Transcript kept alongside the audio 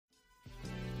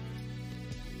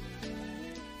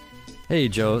Hey,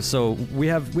 Joe. So we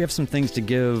have some things to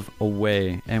give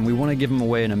away, and we want to give them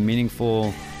away in a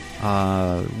meaningful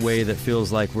way that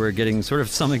feels like we're getting sort of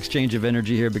some exchange of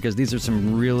energy here, because these are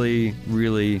some really,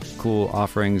 really cool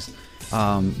offerings.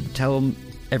 Tell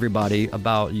everybody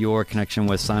about your connection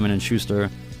with Simon & Schuster,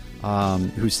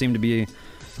 who seem to be,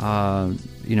 kind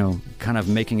of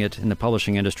making it in the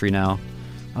publishing industry now.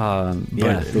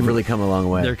 They've really come a long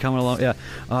way. They're coming along, yeah.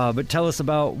 But tell us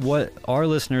about what our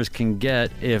listeners can get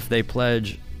if they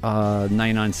pledge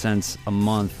 99 cents a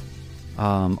month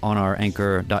on our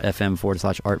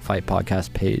anchor.fm/Art Fight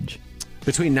podcast page.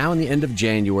 Between now and the end of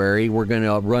January, we're going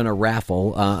to run a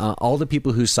raffle. All the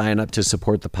people who sign up to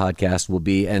support the podcast will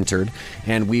be entered,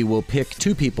 and we will pick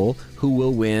 2 people who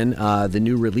will win the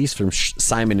new release from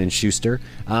Simon & Schuster,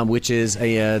 which is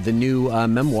the new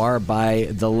memoir by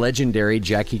the legendary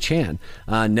Jackie Chan.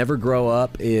 Never Grow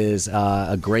Up is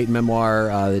a great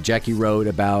memoir that Jackie wrote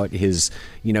about his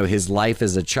life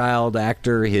as a child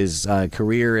actor, his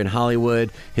career in Hollywood,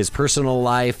 his personal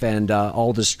life, and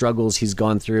all the struggles he's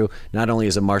gone through, not only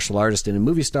as a martial artist and a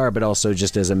movie star, but also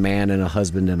just as a man and a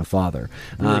husband and a father.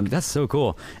 That's so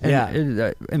cool.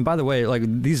 And, and by the way, like,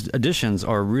 these editions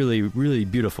are really, really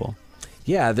beautiful.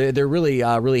 Yeah, they're really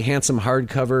really handsome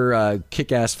hardcover,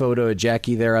 kick-ass photo of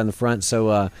Jackie there on the front.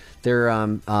 So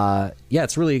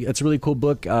it's a really cool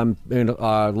book.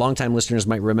 Longtime listeners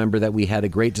might remember that we had a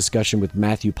great discussion with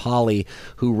Matthew Polly,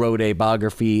 who wrote a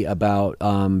biography about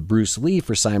Bruce Lee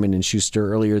for Simon &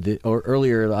 Schuster earlier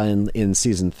in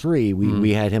season 3.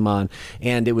 We had him on,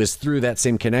 and it was through that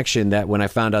same connection that when I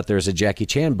found out there's a Jackie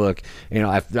Chan book,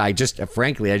 I just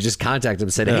contacted him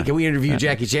and said, "Hey, can we interview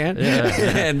Jackie Chan?"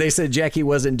 And they said Jackie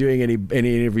wasn't doing any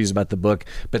interviews about the book,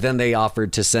 but then they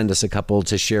offered to send us a couple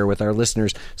to share with our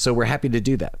listeners. So we're happy to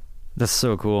do that. That's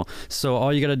so cool. So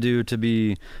all you got to do to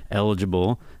be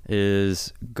eligible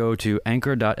is go to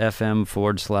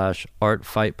anchor.fm/Art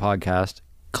Fight podcast,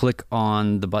 click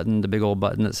on the big old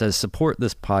button that says support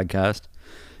this podcast.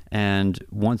 And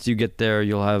once you get there,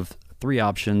 you'll have 3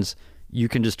 options. You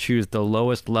can just choose the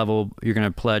lowest level. You're going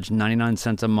to pledge 99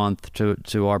 cents a month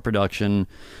to our production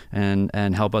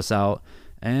and help us out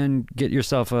and get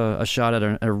yourself a shot at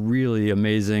a really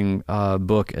amazing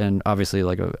book, and obviously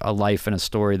like a life and a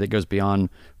story that goes beyond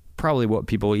probably what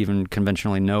people even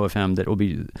conventionally know of him. That will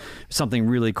be something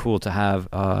really cool to have,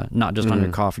 not just on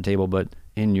your coffee table, but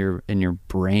in your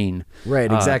brain.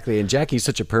 Right, exactly. And Jackie's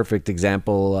such a perfect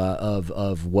example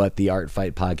of what the Art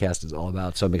Fight podcast is all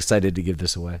about. So I'm excited to give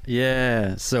this away.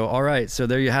 Yeah. So, all right. So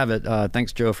there you have it.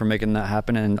 Thanks, Joe, for making that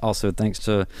happen. And also thanks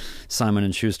to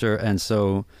Simon & Schuster. And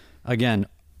so, again,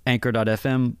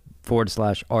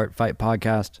 anchor.fm/Art Fight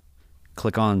podcast.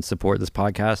 Click on support this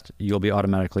podcast. You'll be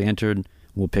automatically entered.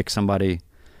 We'll pick somebody,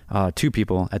 2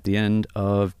 people at the end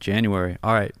of January.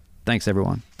 All right. Thanks,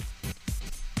 everyone.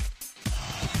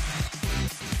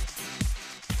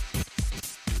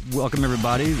 Welcome,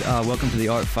 everybody. Welcome to the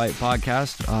Art Fight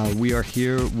podcast. We are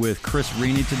here with Chris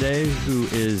Rini today, who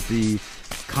is the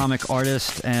comic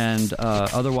artist and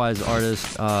otherwise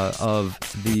artist of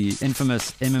the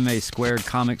infamous MMA Squared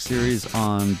comic series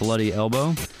on Bloody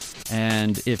Elbow.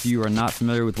 And if you are not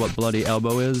familiar with what Bloody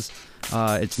Elbow is,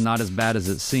 it's not as bad as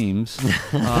it seems.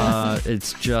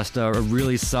 It's just a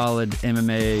really solid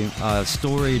MMA,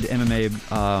 storied MMA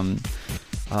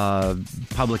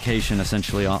publication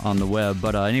essentially on the web.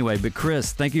 But anyway,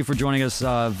 Chris, thank you for joining us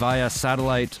via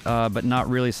satellite, but not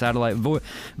really satellite,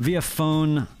 via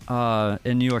phone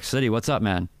in New York City. What's up,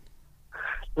 man?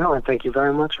 No, and thank you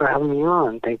very much for having me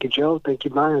on. Thank you, Joe. Thank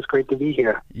you, Brian. It's great to be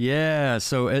here. Yeah,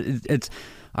 so it's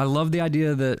I love the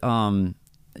idea that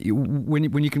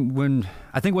when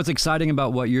I think what's exciting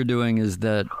about what you're doing is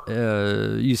that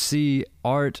you see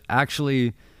art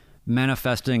actually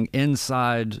manifesting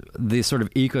inside the sort of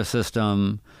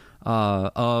ecosystem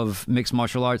of mixed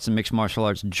martial arts and mixed martial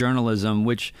arts journalism,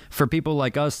 which for people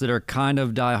like us that are kind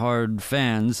of diehard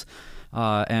fans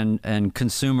and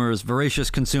consumers,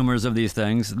 voracious consumers of these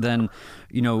things, then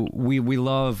we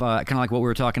love kind of like what we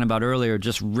were talking about earlier,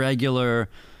 just regular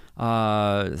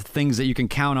things that you can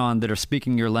count on that are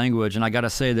speaking your language. And I got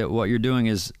to say that what you're doing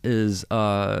is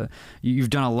you've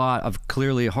done a lot of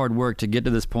clearly hard work to get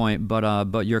to this point,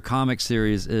 but your comic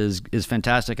series is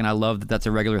fantastic, and I love that that's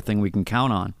a regular thing we can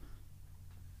count on.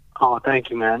 Oh,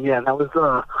 thank you, man. Yeah, that was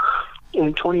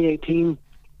in 2018.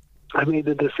 I made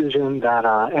the decision that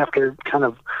after kind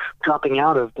of dropping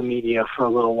out of the media for a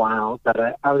little while,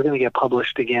 that I was going to get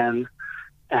published again.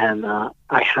 And I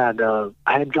had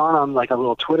gone on like a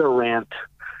little Twitter rant.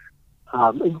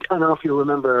 I don't know if you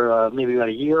remember, maybe about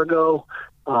a year ago,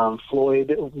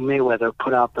 Floyd Mayweather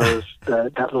put out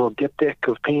that little diptych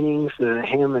of paintings,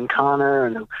 him and Connor,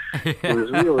 and it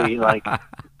was really like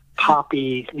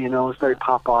poppy, you know, it was very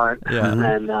pop art. Yeah.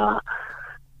 And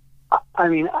I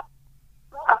mean,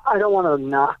 I don't want to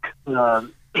knock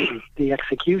the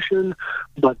execution,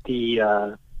 but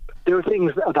there were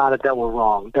things about it that were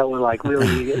wrong, that were like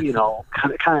really, you know,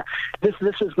 kind of. This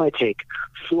is my take.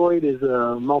 Floyd is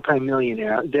a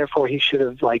multimillionaire, therefore he could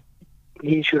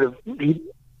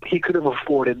have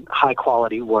afforded high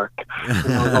quality work. And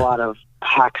there was a lot of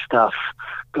hack stuff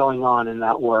going on in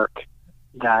that work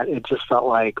that it just felt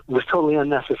like was totally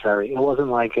unnecessary. It wasn't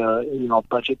like a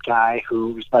budget guy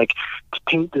who was like, to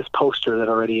paint this poster that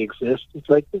already exists. It's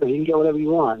like, you can get whatever you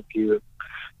want if you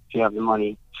have the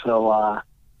money. So I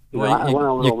went on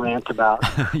a little rant about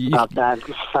that,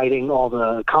 citing all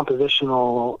the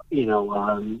compositional,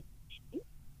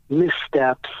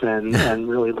 missteps and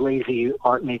really lazy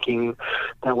art making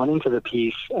that went into the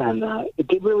piece, and it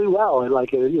did really well. A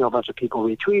bunch of people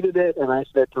retweeted it, and I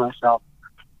said to myself,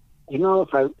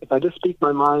 if I just speak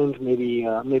my mind, maybe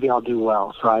I'll do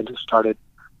well. So I just started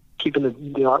keeping the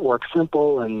artwork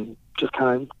simple and just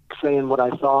kind of saying what I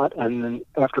thought. And then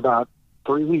after about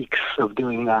 3 weeks of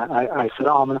doing that, I said,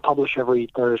 I'm going to publish every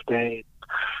Thursday.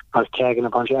 I was tagging a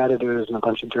bunch of editors and a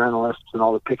bunch of journalists and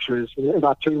all the pictures. In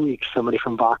about 3 weeks, somebody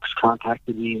from Vox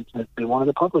contacted me and said they wanted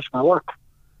to publish my work.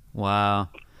 Wow.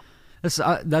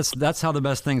 That's how the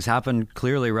best things happen,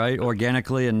 clearly, right?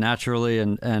 Organically and naturally.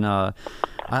 And I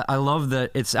love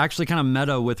that it's actually kind of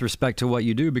meta with respect to what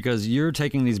you do, because you're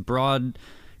taking these broad,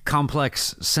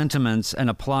 complex sentiments and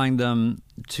applying them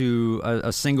to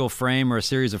a single frame or a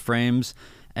series of frames.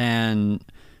 And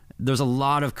there's a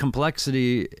lot of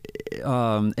complexity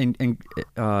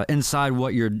inside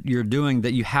what you're doing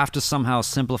that you have to somehow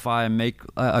simplify and make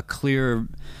a clear,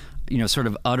 sort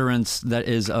of utterance that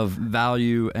is of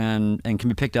value and can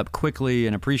be picked up quickly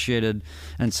and appreciated.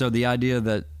 And so the idea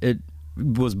that it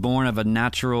was born of a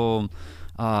natural,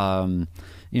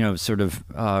 sort of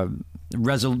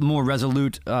more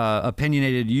resolute,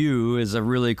 opinionated you is a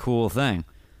really cool thing.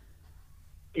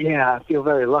 Yeah, I feel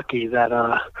very lucky that,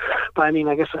 but I mean,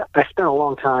 I guess I spent a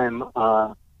long time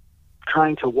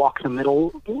trying to walk the middle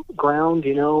ground,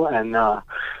 and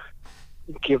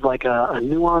give like a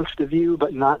nuanced view,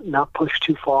 but not push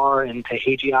too far into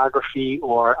hagiography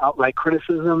or outright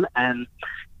criticism. And,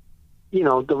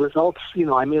 the results,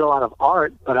 I made a lot of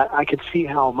art, but I could see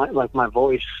how my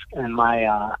voice and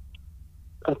my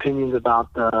opinions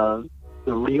about the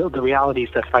realities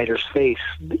that fighters face,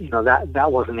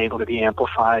 that wasn't able to be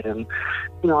amplified. And,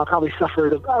 I probably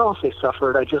suffered, I don't say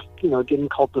suffered, I just, didn't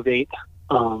cultivate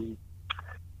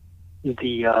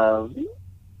the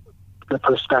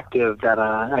perspective that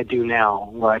I do now,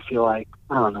 where I feel like,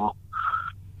 I don't know,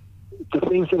 the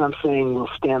things that I'm saying will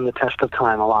stand the test of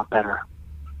time a lot better.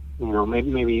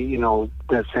 Maybe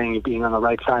that saying being on the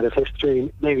right side of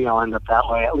history, maybe I'll end up that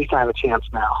way. At least I have a chance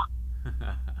now.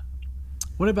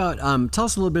 What about, tell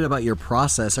us a little bit about your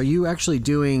process. Are you actually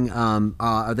doing,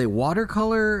 are they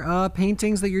watercolor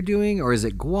paintings that you're doing, or is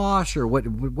it gouache, or what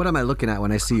am I looking at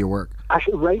when I see your work?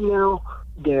 Actually, right now,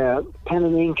 they're pen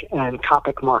and ink and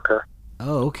Copic marker.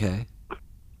 Oh, okay.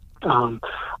 I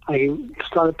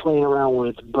started playing around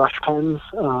with brush pens,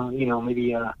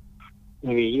 maybe a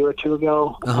year or two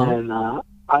ago, and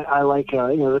I like,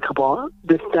 there's a couple,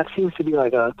 that seems to be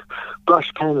like a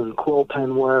brush pen and quill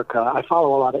pen work. I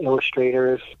follow a lot of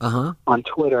illustrators on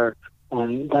Twitter,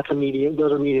 and those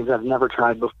are mediums I've never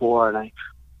tried before, and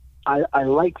I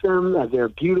like them. They're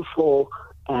beautiful,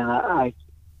 and I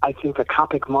think the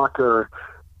Copic marker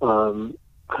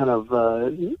kind of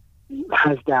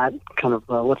has that kind of,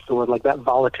 what's the word, like that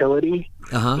volatility.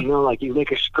 Like you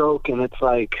make a stroke and it's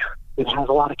like, it has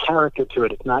a lot of character to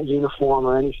it. It's not uniform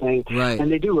or anything. Right. And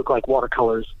they do look like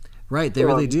watercolors. Right, they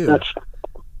really do.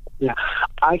 Yeah.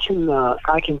 I can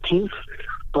paint,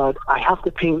 but I have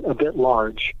to paint a bit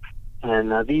large.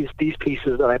 And these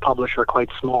pieces that I publish are quite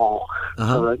small,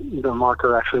 so the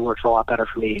marker actually works a lot better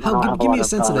for me. Give me a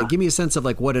sense of that. Give me a sense of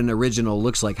like what an original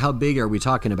looks like. How big are we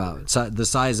talking about? The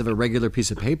size of a regular piece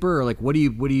of paper, or like what are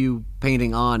you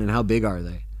painting on, and how big are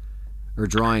they, or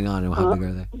drawing on, and how big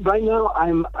are they? Right now,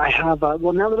 I have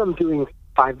now that I'm doing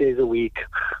 5 days a week,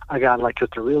 I got like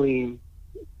just a really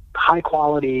high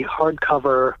quality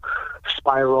hardcover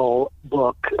spiral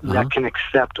book that can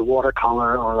accept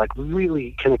watercolor, or like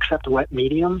really can accept wet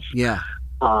mediums. Yeah.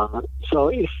 So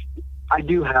if I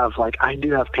do have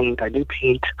paint, I do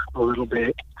paint a little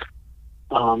bit.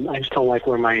 I just don't like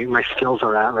where my skills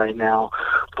are at right now,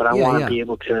 but I want to be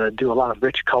able to do a lot of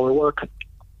rich color work.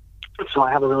 So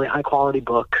I have a really high quality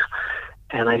book,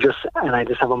 and I just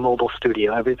have a mobile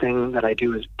studio. Everything that I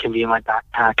do can be in my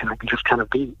backpack, and I can just kind of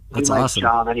do my awesome.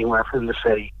 job anywhere from the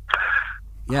city.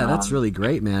 Yeah, that's really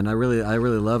great, man. I really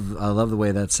love the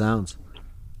way that sounds.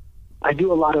 I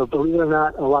do a lot of, believe it or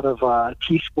not, a lot of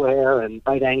T-square and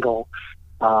right angle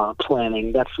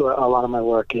planning. That's where a lot of my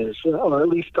work is, or at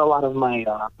least a lot of my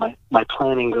my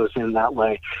planning goes in that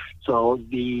way. So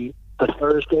the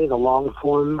Thursday, the long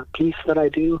form piece that I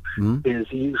do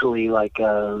is usually like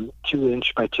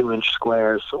 2-inch by 2-inch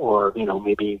squares, or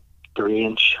maybe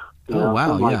 3-inch. Oh wow,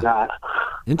 something like that.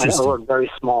 Interesting. I work very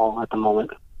small at the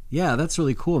moment. Yeah, that's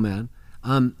really cool, man.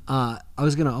 I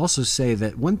was gonna also say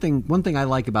that one thing I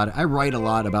like about it, I write a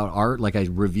lot about art, like I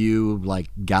review like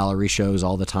gallery shows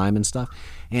all the time and stuff,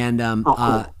 and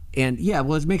cool. and yeah,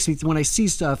 well, it makes me, when I see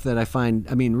stuff that I find,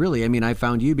 I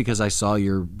found you because I saw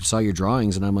your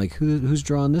drawings, and I'm like, who's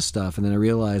drawing this stuff? And then I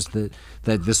realized that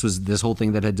this was this whole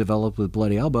thing that had developed with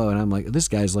Bloody Elbow, and I'm like, this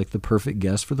guy's like the perfect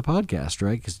guest for the podcast,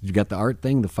 right? Because you got the art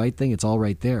thing, the fight thing, it's all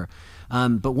right there.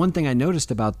 But one thing I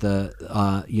noticed about the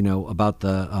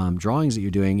drawings that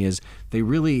you're doing is they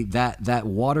really, that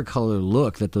watercolor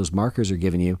look that those markers are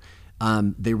giving you.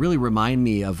 They really remind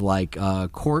me of like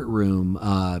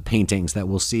courtroom paintings that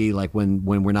we'll see, like when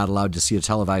we're not allowed to see a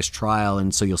televised trial,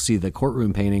 and so you'll see the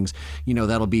courtroom paintings.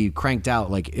 That'll be cranked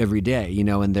out like every day.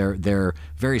 And they're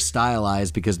very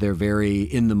stylized because they're very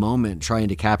in the moment, trying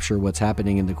to capture what's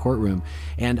happening in the courtroom.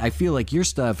 And I feel like your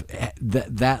stuff,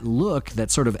 that look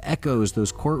that sort of echoes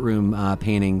those courtroom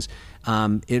paintings.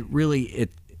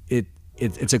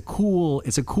 It's a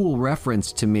cool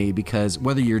reference to me, because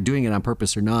whether you're doing it on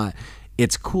purpose or not,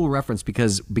 it's a cool reference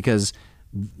because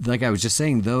like I was just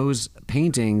saying, those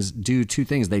paintings do two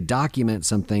things. They document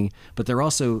something, but they're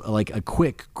also like a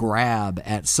quick grab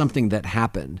at something that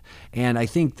happened. And I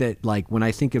think that, like, when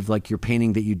I think of like your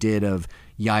painting that you did of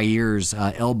Yair's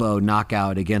elbow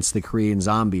knockout against the Korean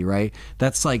Zombie, right?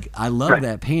 That's like, I love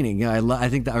that painting. I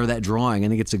think that, or that drawing, I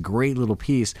think it's a great little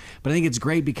piece. But I think it's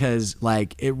great because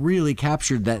like it really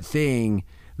captured that thing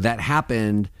that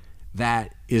happened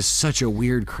that is such a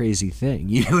weird, crazy thing.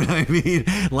 You know what I mean?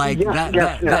 Like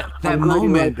that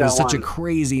moment is such a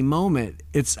crazy moment.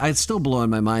 It's still blowing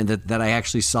my mind that I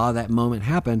actually saw that moment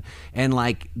happen. And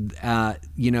like,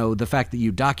 the fact that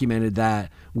you documented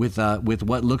that with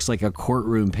what looks like a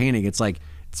courtroom painting, it's like,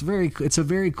 it's a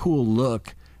very cool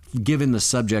look given the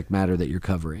subject matter that you're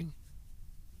covering.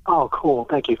 Oh, cool.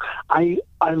 Thank you. I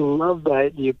love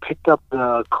that you picked up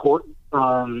the court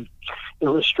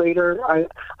illustrator.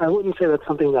 I wouldn't say that's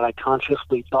something that I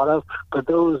consciously thought of, but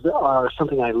those are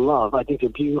something I love. I think they're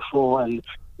beautiful, and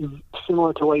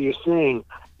similar to what you're saying,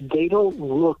 they don't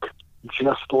look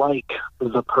just like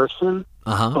the person,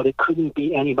 but it couldn't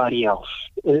be anybody else,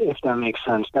 if that makes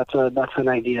sense. That's an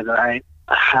idea that I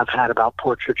have had about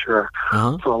portraiture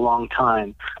for a long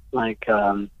time. Like,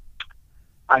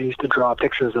 I used to draw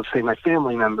pictures of, say, my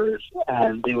family members,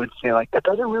 and they would say, like, that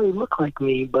doesn't really look like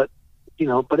me, but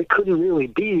it couldn't really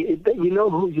be.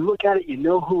 Who you look at it, you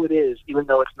know who it is, even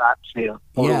though it's not, say, a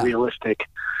realistic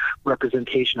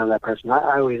representation of that person.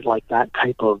 I always like that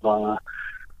type of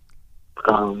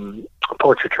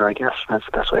portraiture, I guess. That's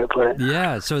the best way to put it.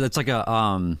 Yeah, so that's like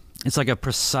it's like a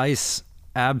precise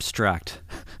abstract.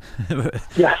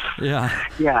 Yes.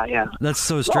 Yeah. That's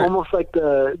so strange. Almost like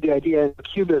the idea of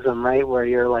cubism, right? Where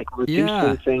you're like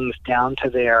reducing things down to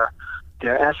their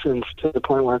essence, to the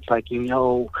point where it's like, you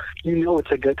know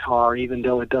it's a guitar, even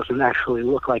though it doesn't actually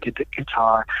look like a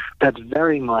guitar. That's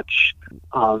very much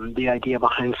the idea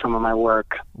behind some of my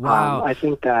work. Wow. I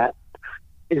think that,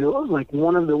 like,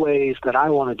 one of the ways that I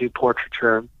want to do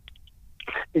portraiture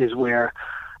is where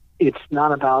it's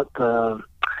not about the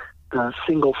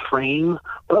single frame,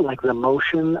 but like the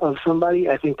motion of somebody.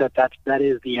 I think that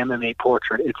is the MMA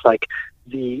portrait. It's like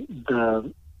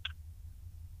the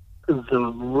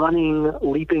running,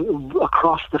 leaping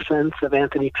across the fence of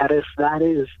Anthony Pettis. That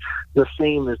is the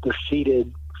same as the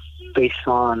seated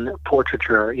face-on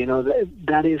portraiture.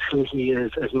 That is who he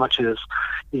is, as much as,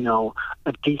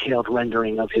 a detailed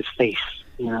rendering of his face.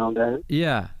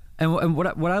 Yeah. And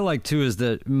what I like too is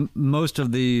that most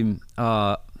of the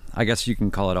I guess you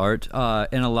can call it art,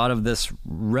 in a lot of this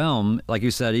realm, like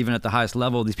you said, even at the highest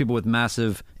level, these people with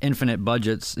massive, infinite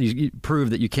budgets, you prove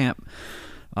that you can't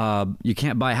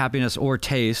buy happiness or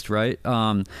taste, right?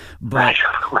 But right,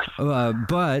 of course.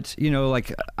 But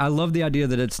like, I love the idea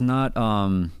that it's not,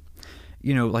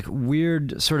 like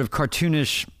weird sort of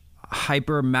cartoonish,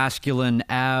 hyper masculine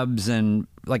abs and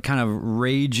like kind of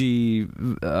ragey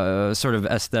sort of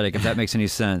aesthetic, if that makes any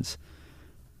sense.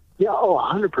 Yeah,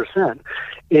 100%.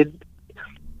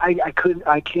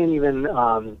 I can't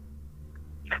even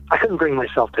I couldn't bring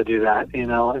myself to do that, you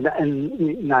know,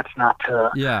 and that's not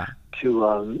to Yeah.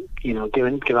 to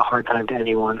give a hard time to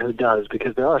anyone who does,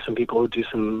 because there are some people who do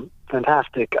some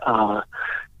fantastic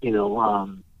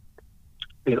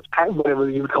whatever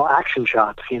you would call action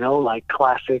shots, you know, like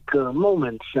classic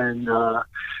moments and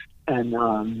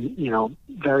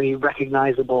very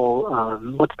recognizable,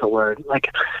 what's the word,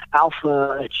 like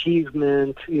alpha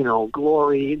achievement, you know,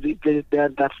 glory.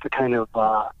 That's the kind of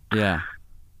Yeah.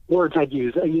 words I'd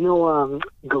use.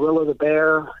 Gorilla the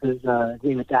Bear, his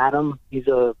name is Adam. He's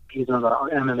an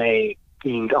MMA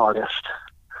themed artist.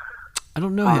 I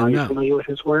don't know Are him. you No. familiar with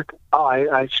his work? Oh,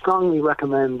 I strongly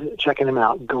recommend checking him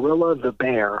out. Gorilla the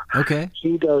Bear. Okay.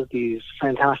 He does these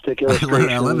fantastic illustrations.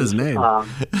 I love his name.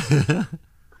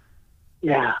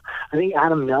 Yeah, I think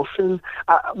Adam Nelson.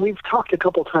 We've talked a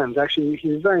couple times. Actually,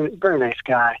 he's a very, very nice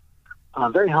guy,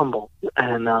 very humble,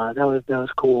 and that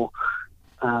was cool.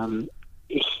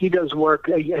 He does work.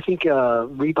 I think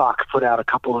Reebok put out a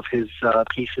couple of his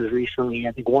pieces recently.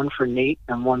 I think one for Nate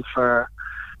and one for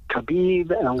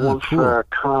Khabib and one cool. for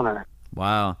Connor.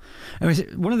 Wow. I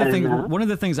mean, one of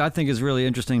the things I think is really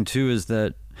interesting too is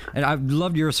that, and I've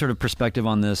loved your sort of perspective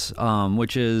on this,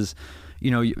 which is, you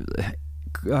know,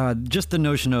 just the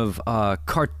notion of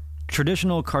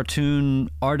traditional cartoon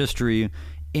artistry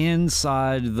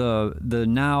inside the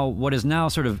now what is now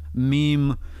sort of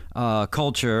meme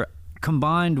culture,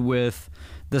 combined with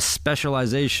the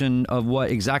specialization of what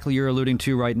exactly you're alluding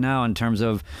to right now in terms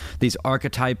of these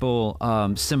archetypal,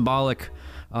 symbolic,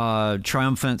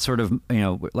 triumphant sort of, you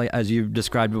know, like as you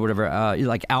described, whatever,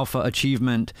 like alpha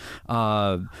achievement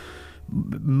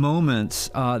moments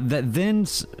that then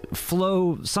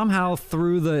flow somehow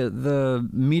through the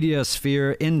media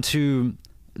sphere into,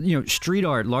 you know, street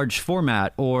art, large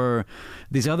format, or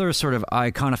these other sort of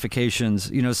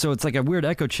iconifications, you know, so it's like a weird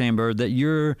echo chamber that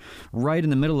you're right in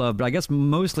the middle of. But I guess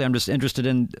mostly I'm just interested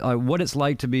in what it's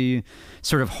like to be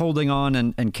sort of holding on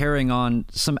and carrying on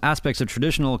some aspects of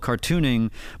traditional cartooning,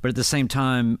 but at the same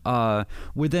time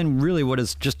within really what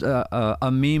is just a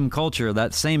meme culture,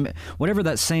 that same, whatever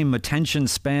that same attention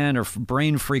span or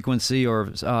brain frequency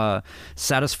or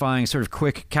satisfying sort of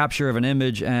quick capture of an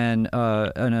image and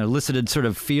an elicited sort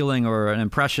of feeling or an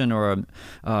impression or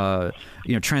a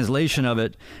translation of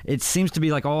it. It seems to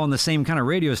be like all on the same kind of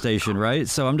radio station, right?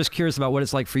 So I'm just curious about what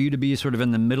it's like for you to be sort of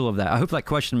in the middle of that. I hope that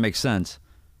question makes sense.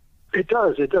 It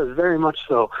does very much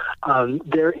so.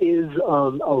 There is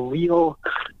a real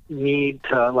need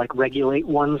to like regulate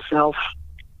oneself,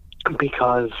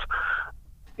 because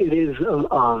it is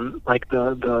like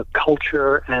the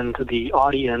culture and the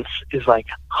audience is like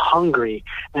hungry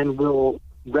and will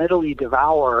readily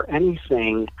devour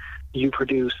anything you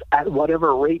produce at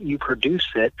whatever rate you produce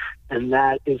it, and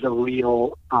that is a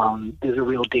real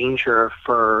danger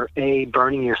for A,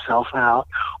 burning yourself out,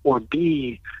 or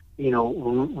B,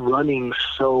 running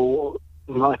so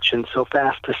much and so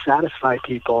fast to satisfy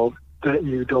people that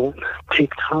you don't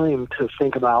take time to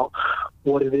think about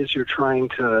what it is you're trying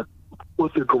to,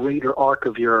 what the greater arc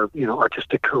of your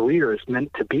artistic career is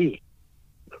meant to be.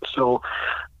 So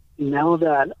now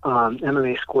that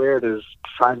MMA Squared is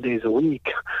 5 days a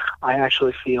week, I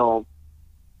actually feel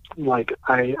like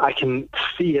I can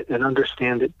see it and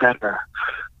understand it better.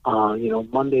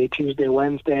 Monday, Tuesday,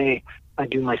 Wednesday, I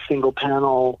do my single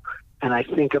panel, and I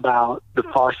think about The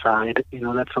Far Side.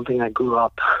 That's something I grew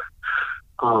up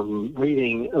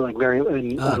reading, like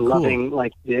loving,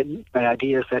 like the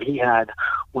ideas that he had,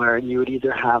 where you would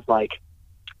either have like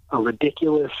a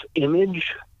ridiculous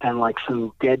image and like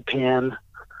some deadpan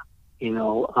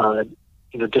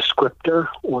descriptor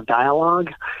or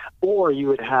dialogue, or you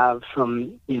would have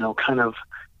some, kind of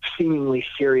seemingly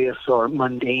serious or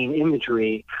mundane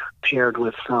imagery paired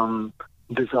with some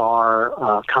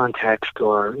bizarre context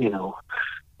or,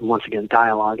 once again,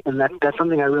 dialogue. And that's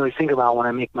something I really think about when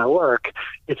I make my work.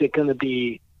 Is it going to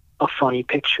be a funny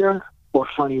picture or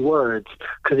funny words?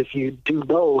 Because if you do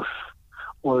both,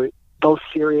 or both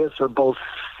serious or both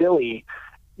silly,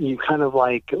 you kind of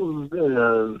like...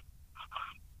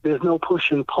 there's no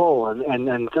push and pull, and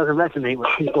it doesn't resonate with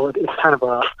people. It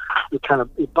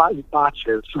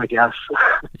botches, I guess.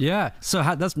 Yeah. So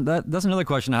that's another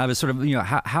question I have, is sort of,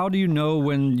 how do you know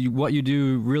when what you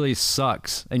do really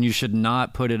sucks and you should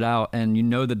not put it out, and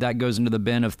that goes into the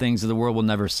bin of things that the world will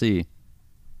never see?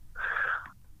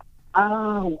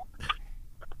 Or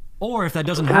if that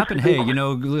doesn't happen, hey,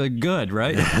 good,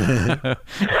 right?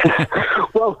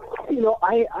 Well,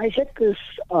 I hit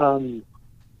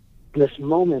this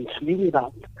moment maybe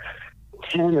about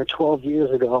 10 or 12 years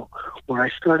ago, where I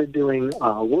started doing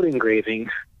wood engraving,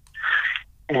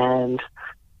 and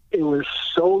it was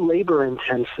so labor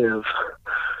intensive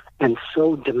and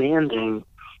so demanding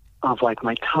of like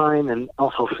my time, and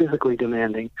also physically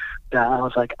demanding, that I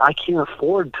was like, I can't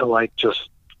afford to like just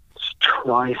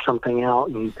try something out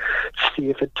and see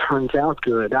if it turns out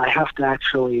good. I have to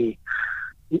actually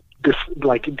just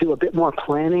like do a bit more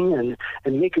planning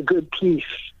and make a good piece,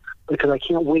 because I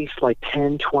can't waste like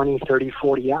 10, 20, 30,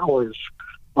 40 hours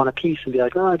on a piece and be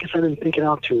like, oh, I guess I didn't think it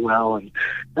out too well, and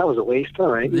that was a waste.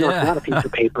 All right, it's not a piece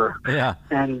of paper. Yeah.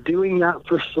 And doing that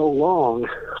for so long,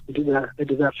 I did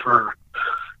that for,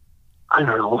 I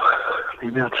don't know,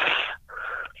 maybe that's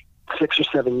 6 or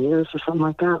 7 years or something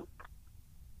like that.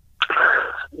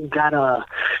 That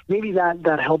maybe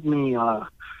that helped me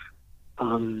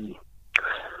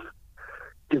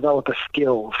develop a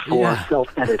skill for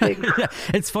self-editing. Yeah.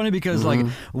 It's funny because like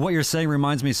what you're saying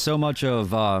reminds me so much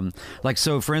of like,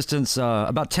 so for instance,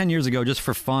 about 10 years ago, just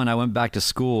for fun, I went back to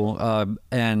school,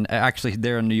 and actually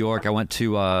there in New York, I went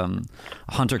to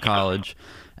Hunter College.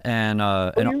 And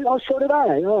so did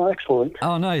I. Oh, excellent.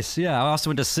 Oh, nice. Yeah, I also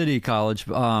went to City College.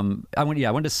 I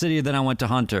went to City, then I went to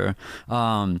Hunter.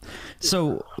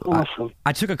 So awesome.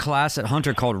 I took a class at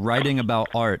Hunter called Writing About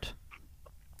Art,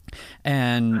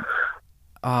 and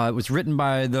it was written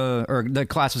by the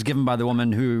class was given by the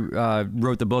woman who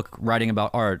wrote the book Writing About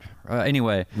Art.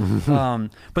 Anyway,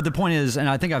 but the point is, and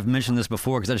I think I've mentioned this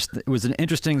before because it was an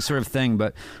interesting sort of thing,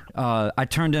 but I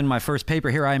turned in my first paper.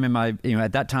 Here I am in my,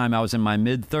 at that time I was in my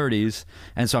mid-30s,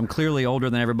 and so I'm clearly older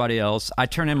than everybody else. I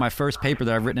turned in my first paper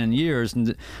that I've written in years,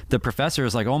 and the professor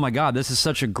is like, oh my God, this is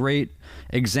such a great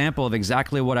example of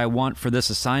exactly what I want for this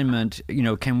assignment.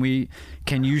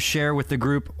 Can you share with the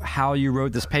group how you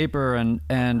wrote this paper and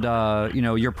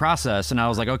your process? And I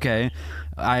was like, okay,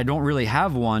 I don't really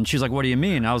have one. She's like, what do you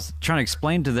mean? I was trying to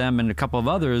explain to them and a couple of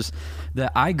others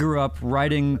that I grew up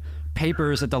writing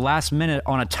papers at the last minute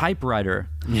on a typewriter.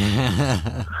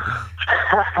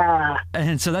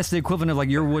 And so that's the equivalent of like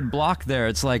your wood block there.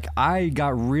 It's like I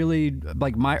got really,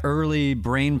 like my early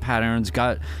brain patterns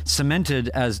got cemented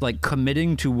as like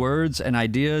committing to words and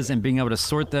ideas and being able to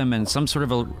sort them in some sort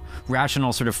of a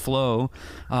rational sort of flow.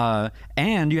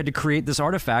 And you had to create this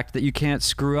artifact that you can't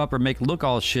screw up or make look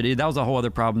all shitty. That was a whole other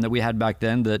problem that we had back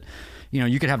then, that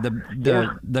you could have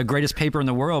the greatest paper in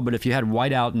the world, but if you had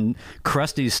whiteout and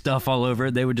crusty stuff all over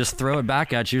it, they would just throw it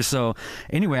back at you. So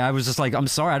anyway, I was just like, I'm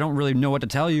sorry, I don't really know what to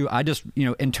tell you. I just,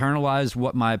 internalized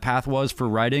what my path was for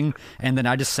writing, and then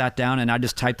I just sat down and I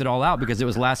just typed it all out because it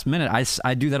was last minute.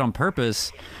 I do that on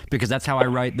purpose because that's how I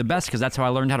write the best, because that's how I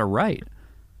learned how to write.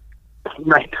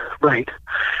 Right.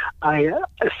 I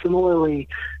similarly,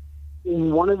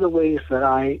 one of the ways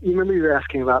that you remember you were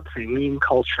asking about, say, meme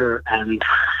culture and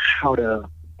how to,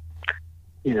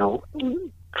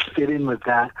 fit in with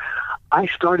that. I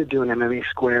started doing MMA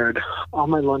squared on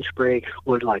my lunch break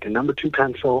with like a number 2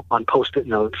 pencil on Post-it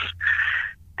notes.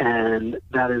 And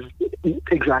that is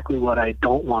exactly what I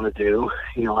don't want to do.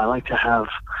 I like to have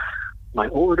my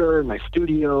order, my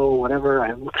studio, whatever.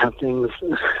 I have things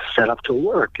set up to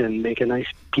work and make a nice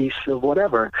piece of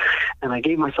whatever. And I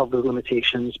gave myself those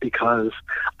limitations because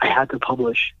I had to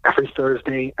publish every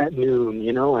Thursday at noon,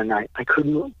 and I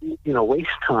couldn't, waste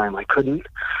time. I couldn't,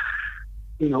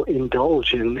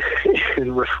 indulge in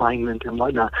refinement and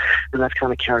whatnot. And that's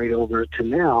kind of carried over to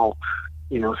now.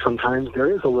 Sometimes there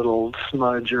is a little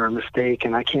smudge or a mistake,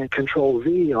 and I can't control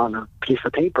V on a piece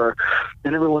of paper.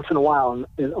 And every once in a while,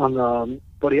 on the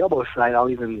Bloody Elbow site, I'll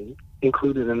even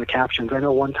include it in the captions. I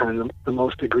know one time the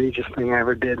most egregious thing I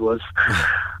ever did was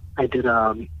I did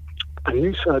a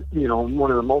news, one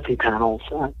of the multi-panels.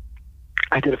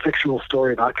 I did a fictional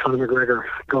story about Conor McGregor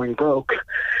going broke,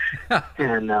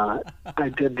 and I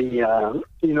did there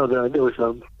was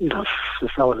a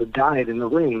fellow who died in the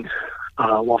ring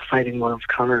while fighting one of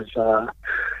Conor's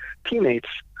teammates.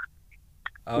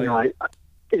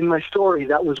 In my story,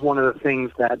 that was one of the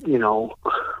things that,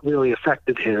 really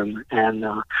affected him. And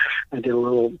I did a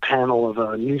little panel of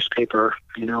a newspaper,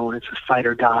 and it's a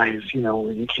fighter dies, in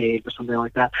a cave or something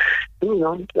like that.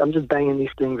 And, I'm just banging these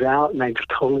things out, and I just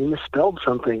totally misspelled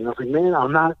something. And I was like, man,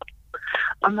 I'm not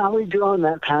redoing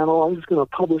that panel. I'm just going to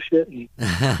publish it and,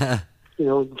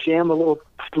 jam a little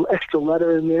extra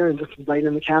letter in there and just write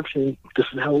in the caption, this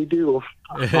is how we do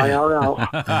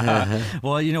IRL.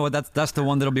 Well, you know what? That's the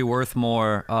one that'll be worth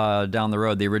more down the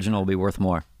road. The original will be worth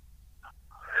more.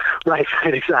 Right,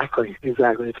 exactly.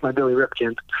 It's my Billy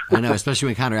Ripken. I know, especially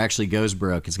when Conor actually goes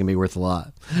broke, it's going to be worth a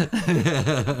lot.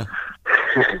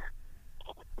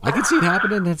 I can see it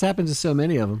happening. It's happened to so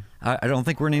many of them. I don't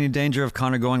think we're in any danger of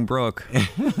Conor going broke.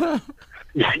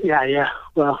 Yeah.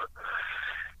 Well,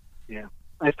 yeah.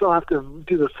 I still have to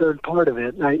do the third part of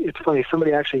it. It's funny.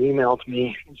 Somebody actually emailed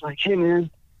me. It's like, hey, man,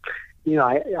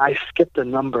 I skipped a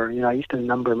number. I used to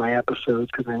number my episodes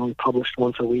because I only published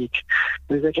once a week.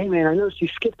 And he's like, hey, man, I noticed you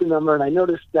skipped a number, and I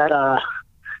noticed that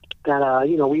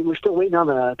we were still waiting on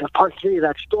the part 3 of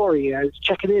that story. I was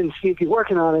checking in to see if you're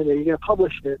working on it and you're going to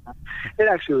publish it. It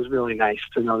actually was really nice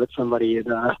to know that somebody had,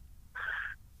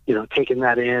 taken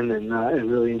that in and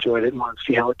really enjoyed it and wanted to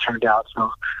see how it turned out.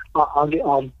 So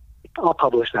I'll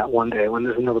publish that one day when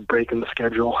there's another break in the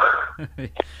schedule.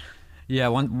 Yeah,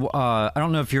 I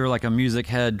don't know if you're like a music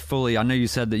head fully. I know you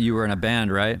said that you were in a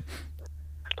band, right?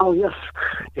 Oh yes,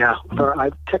 yeah. Or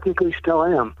I technically still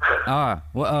am.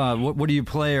 What do you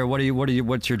play, or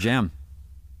what's your jam?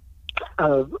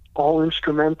 All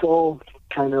instrumental,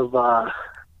 kind of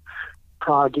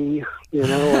proggy,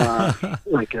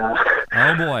 like.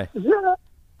 Oh boy.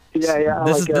 Yeah.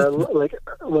 Like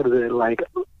what is it like?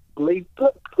 Late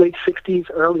 60s,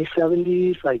 early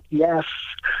 70s, like Yes,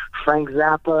 Frank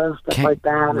Zappa, stuff like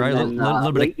that, right? And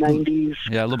then late 90s.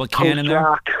 Yeah, a little bit of Can in there.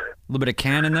 Rock. A little bit of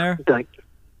Can in there. Like,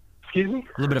 excuse me.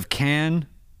 A little bit of Can.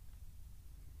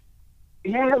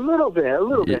 Yeah, a little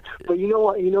bit. But you know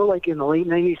what? Like in the late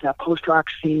 90s, that post rock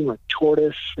scene, like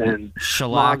Tortoise and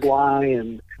Shellac. Mogwai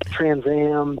and Trans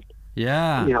Am.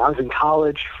 Yeah. I was in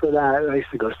college for that. I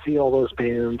used to go see all those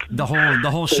bands. The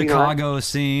whole Chicago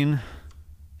scene.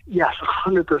 Yes,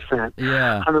 100%.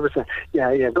 Yeah. 100%.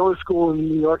 Yeah. Going to school in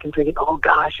New York and thinking, oh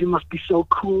gosh, it must be so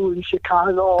cool in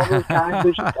Chicago. All those guys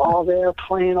are just all there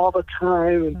playing all the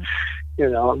time.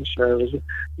 And, I'm sure it was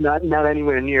not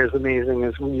anywhere near as amazing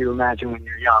as when you imagine when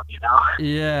you're young,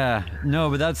 Yeah. No,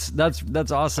 but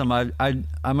that's awesome. I'm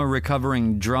a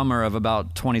recovering drummer of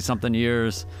about 20 something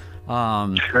years.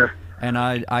 Sure. And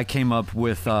I came up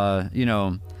with,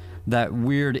 that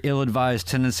weird ill-advised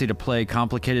tendency to play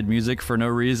complicated music for no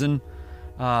reason.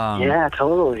 Yeah,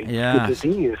 totally. Yeah. It's a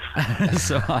disease.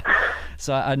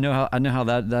 so I know how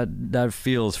that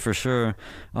feels for sure.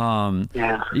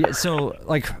 Yeah. So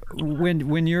like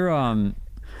when you're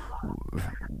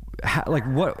like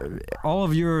what all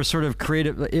of your sort of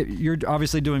creative, you're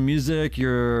obviously doing music.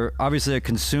 You're obviously a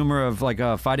consumer of like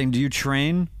fighting. Do you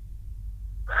train?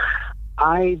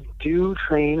 I do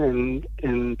train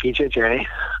in BJJ.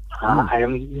 I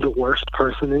am the worst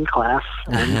person in class.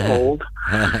 I'm old,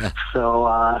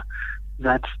 so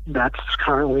that's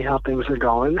currently how things are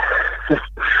going.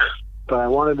 But I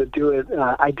wanted to do it.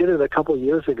 I did it a couple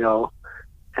years ago,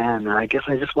 and I guess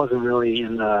I just wasn't really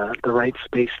in the right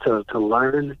space to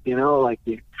learn. I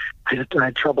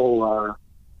had trouble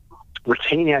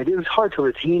retaining. It was hard to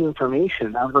retain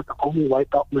information. I was like the only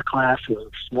white belt in the class. It was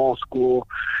a small school.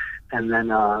 And then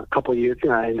a couple of years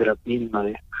ago, I ended up meeting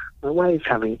my wife,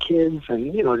 having kids,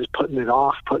 and, just putting it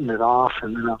off. And then I was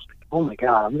like, oh, my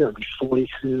God, I'm going to be 40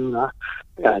 soon. I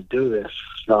got to do this.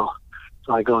 So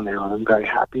I go now, and I'm very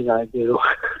happy that I do.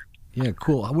 Yeah,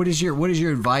 cool. What is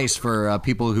your advice for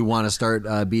people who want to start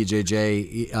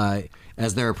BJJ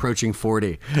as they're approaching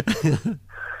 40?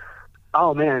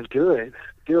 Oh, man, do it.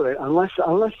 Unless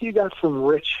you got some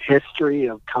rich history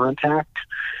of contact,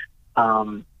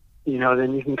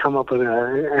 then you can come up with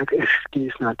an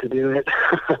excuse not to do it.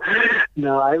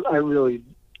 No,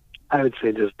 I would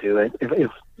say just do it.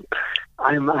 If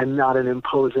I'm not an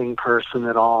imposing person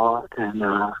at all, and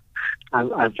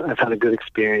I've had a good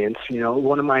experience.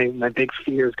 One of my big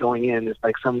fears going in is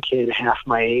like some kid half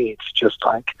my age, just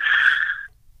like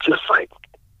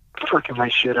fucking my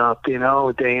shit up, day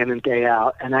in and day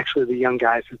out. And actually, the young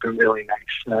guys have been really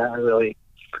nice.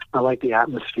 I like the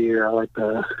atmosphere. I like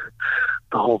the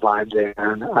whole vibe there,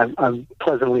 and I'm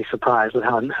pleasantly surprised with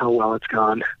how well it's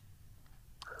gone.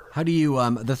 How do you?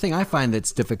 The thing I find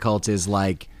that's difficult is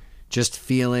like just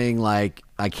feeling like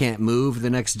I can't move the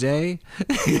next day.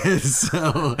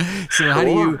 so how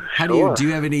do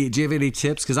you have any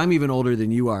tips? Because I'm even older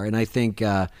than you are, and I think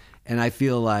and I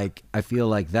feel like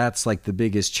that's like the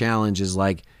biggest challenge is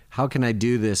like, how can I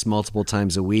do this multiple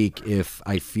times a week if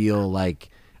I feel like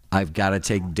I've got to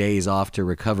take days off to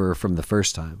recover from the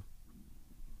first time?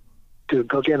 Dude,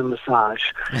 go get a massage.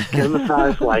 Get a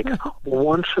massage like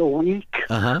once a week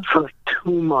for like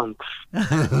 2 months.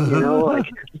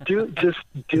 Just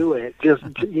do it. Just,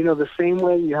 the same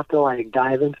way you have to like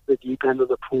dive into the deep end of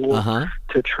the pool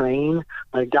to train,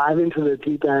 like dive into the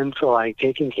deep end for like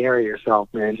taking care of yourself,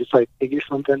 man. Just like figure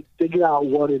out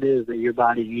what it is that your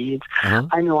body needs.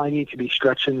 I know I need to be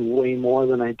stretching way more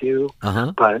than I do,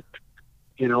 but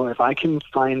if I can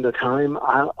find the time,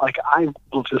 I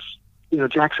will just,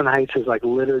 Jackson Heights is like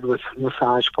littered with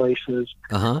massage places,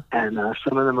 and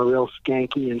some of them are real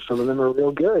skanky and some of them are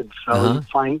real good. So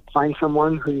find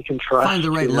someone who you can trust. Find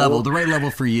the right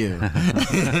level for you.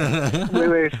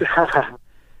 Wait.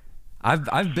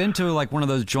 I've been to like one of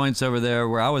those joints over there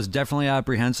where I was definitely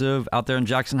apprehensive out there in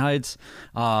Jackson Heights,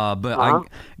 but I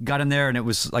got in there and it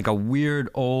was like a weird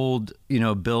old,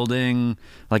 building,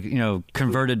 like,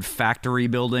 converted factory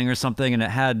building or something,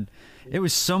 and it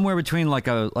was somewhere between like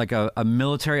a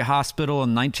military hospital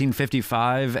in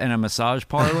 1955 and a massage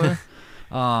parlor.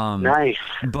 Nice,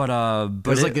 but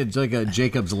it's like a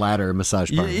Jacob's Ladder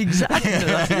massage parlor. Exactly.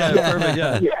 Yeah, perfect.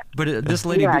 Yeah. But this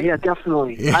lady. Yeah,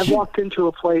 definitely. I've walked into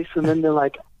a place and then they're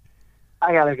like,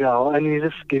 "I gotta go," and you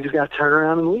just gotta turn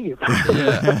around and leave.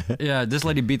 Yeah. This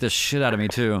lady beat the shit out of me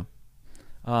too.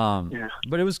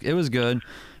 But it was good.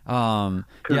 So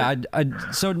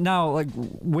now, like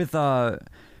with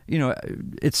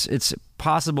it's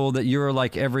possible that you're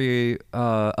like every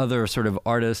other sort of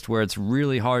artist where it's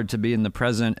really hard to be in the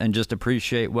present and just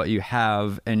appreciate what you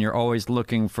have, and you're always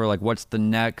looking for like what's the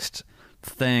next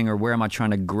thing or where am I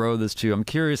trying to grow this to. I'm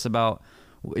curious about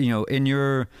in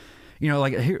your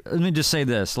like here, let me just say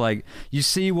this, like you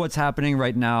see what's happening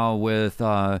right now with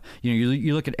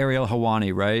you look at Ariel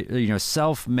Helwani, right?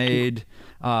 Self-made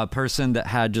person that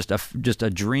had just a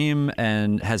dream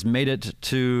and has made it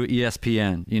to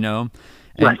ESPN,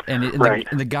 And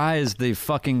the guy is the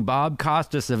fucking Bob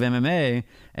Costas of MMA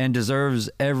and deserves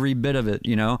every bit of it,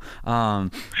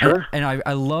 Sure. And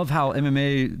I love how the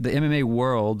MMA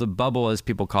world, the bubble as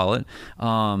people call it,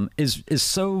 is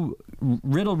so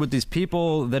riddled with these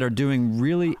people that are doing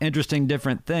really interesting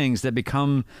different things that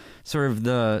become sort of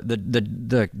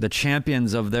the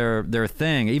champions of their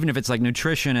thing, even if it's like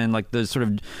nutrition and like the sort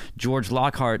of George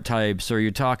Lockhart types, or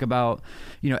you talk about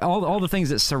all the things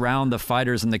that surround the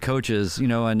fighters and the coaches,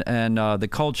 and the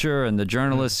culture and the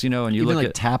journalists, and you even look like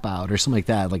at Tap Out or something like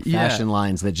that, like fashion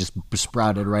lines that just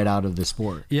sprouted right out of the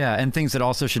sport. Yeah, and things that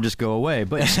also should just go away,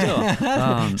 but still,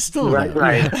 right.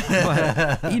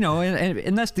 But,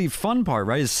 and that's the fun part,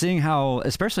 right? Is seeing how,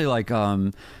 especially like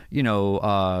I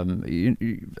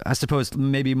suppose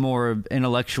maybe more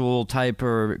intellectual type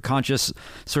or conscious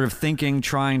sort of thinking,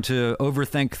 trying to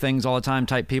overthink things all the time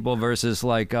type people versus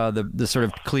like the sort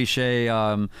of cliche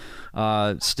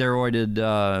steroided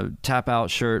tap out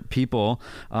shirt people.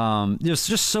 There's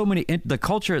just so many. The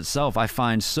culture itself, I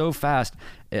find so fast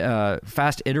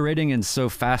iterating and so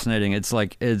fascinating. It's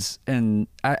like it's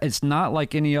not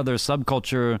like any other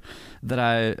subculture that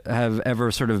I have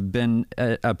ever sort of been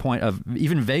at a point of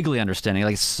even vaguely understanding.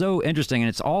 Like it's so interesting, and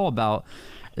it's all about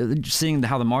seeing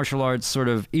how the martial arts sort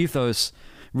of ethos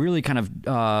really kind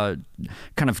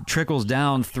of trickles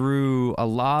down through a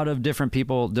lot of different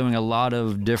people doing a lot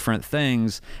of different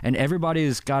things, and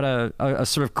everybody's got a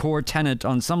sort of core tenet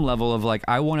on some level of like,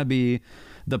 I want to be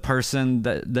the person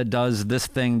that does this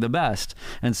thing the best.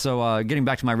 And so getting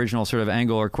back to my original sort of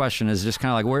angle or question is just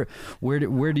kind of like where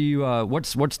do you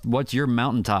what's your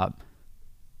mountaintop?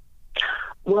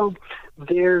 Well,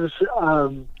 there's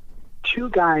two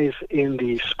guys in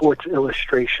the Sports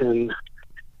Illustrated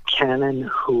canon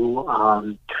who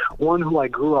one who I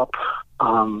grew up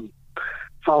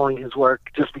following his work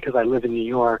just because I live in New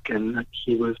York, and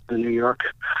he was the New York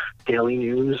Daily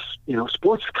News,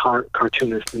 sports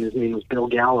cartoonist, and his name was Bill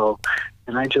Gallo.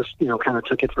 And I just, kind of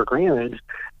took it for granted.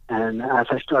 And as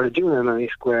I started doing MMA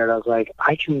Squared, I was like,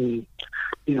 I can,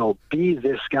 be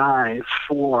this guy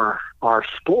for our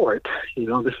sport.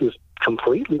 This is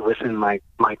completely within my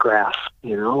grasp,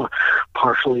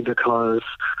 partially because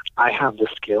I have the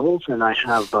skills and I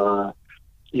have,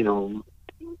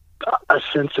 a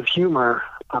sense of humor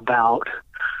about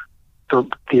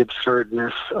the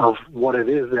absurdness of what it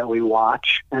is that we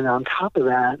watch. And on top of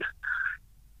that,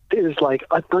 there's like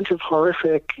a bunch of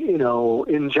horrific,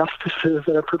 injustices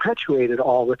that are perpetuated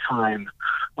all the time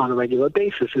on a regular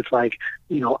basis. It's like,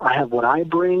 I have what I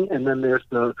bring, and then there's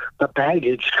the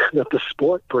baggage that the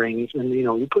sport brings. And,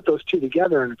 you put those two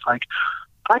together and it's like,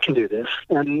 I can do this.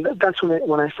 And that's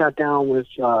when I sat down with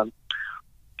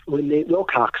Nate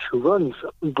Wilcox, who runs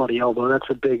Bloody Elbow. That's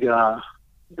a big, that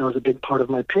was a big part of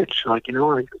my pitch. Like,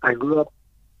 I grew up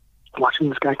watching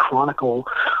this guy chronicle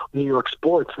New York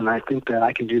sports, and I think that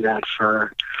I can do that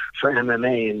for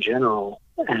MMA in general.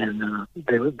 And him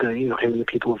and the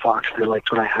people of Fox, they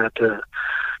liked what I had to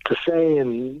say,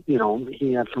 and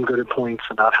he had some good points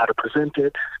about how to present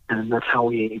it, and that's how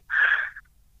we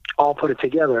all put it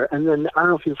together. And then I don't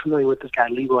know if you're familiar with this guy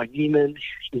Leroy Neiman.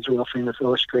 He's a real famous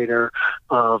illustrator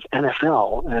of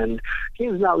NFL, and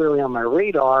he's not really on my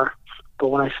radar. But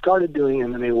when I started doing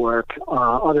MMA work,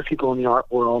 other people in the art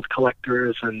world,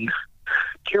 collectors and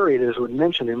curators, would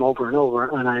mention him over and over.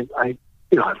 And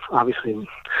I've obviously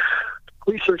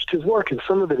researched his work, and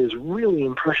some of it is really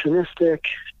impressionistic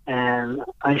And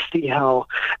I see how,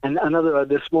 and another,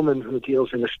 this woman who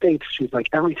deals in the States, she's like,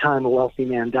 every time a wealthy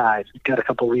man dies, he's got a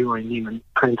couple Leroy Neiman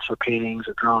prints or paintings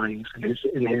or drawings in his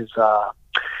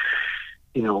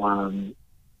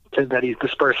that he's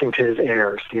dispersing to his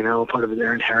heirs, part of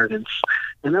their inheritance.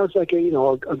 And that was like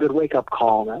a good wake up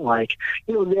call that, like,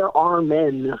 there are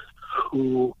men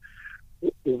who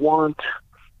want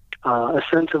have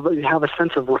a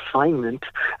sense of refinement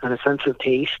and a sense of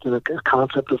taste and a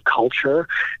concept of culture,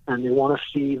 and they want to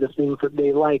see the things that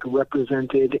they like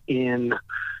represented in,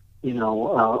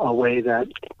 a way that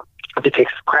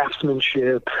depicts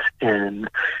craftsmanship and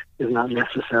is not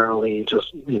necessarily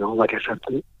just, like I said,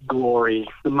 the glory,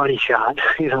 the money shot,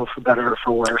 for better or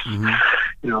for worse.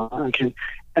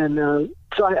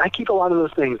 So I keep a lot of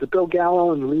those things. The Bill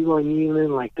Gallo and Leroy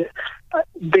Neiman, like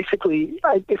basically,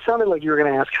 it sounded like you were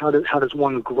going to ask how does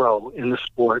one grow in the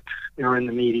sport or in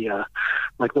the media,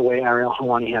 like the way Ariel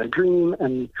Helwani had a dream.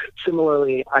 And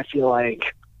similarly, I feel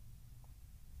like,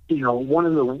 one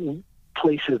of the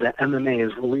places that MMA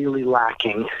is really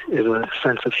lacking is a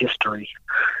sense of history.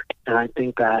 And I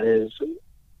think that is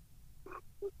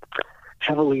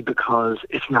heavily because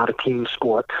it's not a team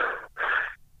sport.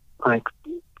 Like,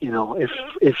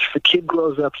 if a kid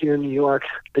grows up here in New York,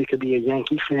 they could be a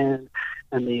Yankee fan,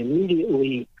 and they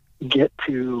immediately get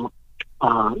to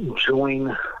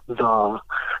join the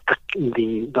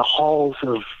halls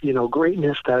of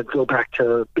greatness that go back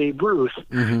to Babe Ruth,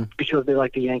 because they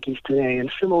like the Yankees today.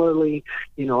 And similarly,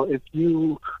 if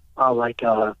you are like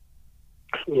an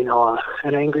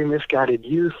angry, misguided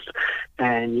youth,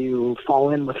 and you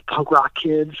fall in with punk rock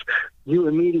kids, you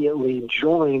immediately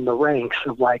join the ranks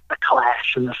of like the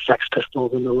Clash and the Sex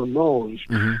Pistols and the Ramones,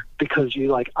 because you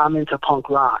like, I'm into punk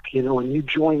rock, and you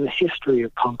join the history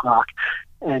of punk rock.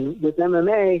 And with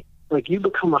MMA, like, you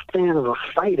become a fan of a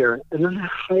fighter, and then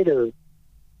that fighter,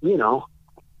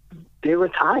 they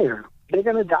retire. They're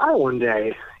going to die one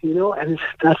day, and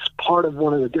that's part of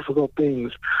one of the difficult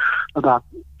things about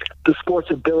the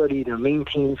sport's ability to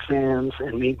maintain fans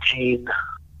and maintain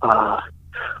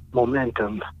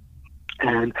momentum.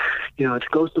 And,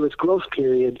 it goes through its growth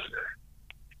periods,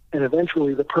 and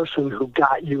eventually the person who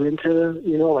got you into,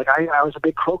 like I was a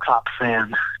big Cro Cop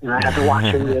fan, and I had to watch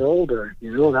him get older,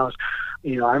 and that was,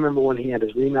 I remember when he had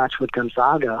his rematch with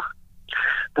Gonzaga.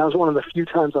 That was one of the few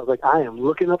times I was like, I am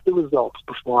looking up the results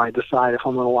before I decide if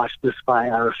I'm going to watch this fight.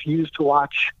 I refuse to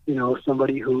watch,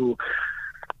 somebody who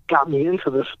got me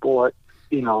into the sport,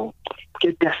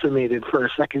 get decimated for a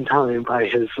second time by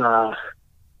his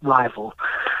rival.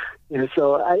 And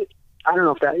so I don't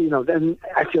know if that, then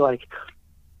I feel like,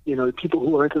 people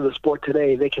who are into the sport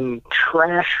today, they can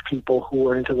trash people who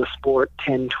were into the sport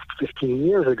 10, 15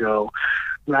 years ago,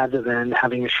 rather than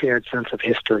having a shared sense of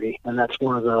history. And that's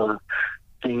one of the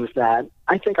things that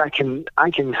I think I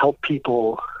can help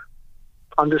people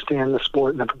understand the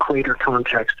sport in a greater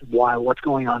context of why what's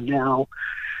going on now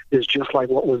is just like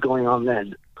what was going on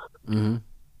then. Mm-hmm.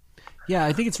 Yeah,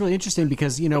 I think it's really interesting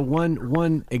because,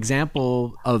 one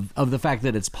example of the fact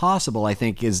that it's possible, I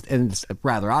think, is, and it's a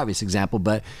rather obvious example,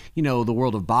 but, the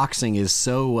world of boxing is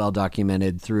so well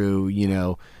documented through,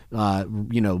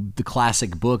 the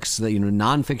classic books that,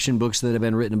 nonfiction books that have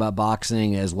been written about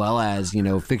boxing, as well as,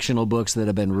 fictional books that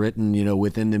have been written,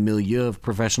 within the milieu of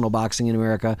professional boxing in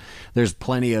America. There's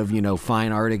plenty of,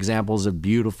 fine art examples of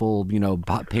beautiful,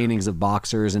 paintings of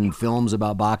boxers and films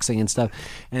about boxing and stuff.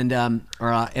 And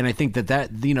I think that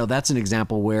that's an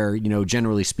example where,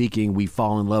 generally speaking, we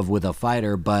fall in love with a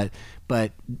fighter. But,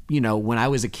 when I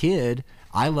was a kid,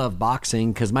 I loved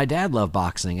boxing because my dad loved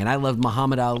boxing, and I loved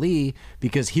Muhammad Ali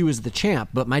because he was the champ.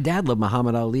 But my dad loved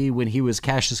Muhammad Ali when he was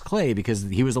Cassius Clay because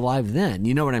he was alive then.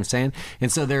 You know what I'm saying?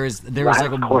 And so there is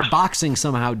like boxing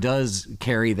somehow does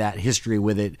carry that history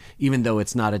with it, even though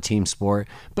it's not a team sport.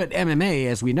 But MMA,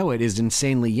 as we know it, is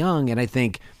insanely young, and I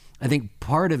think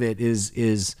part of it is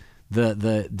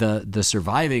the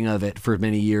surviving of it for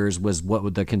many years was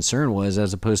what the concern was,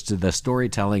 as opposed to the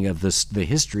storytelling of the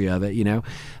history of it,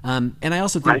 and I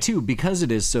also think too, because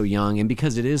it is so young and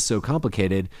because it is so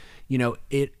complicated,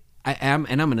 I'm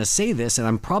going to say this, and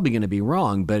I'm probably going to be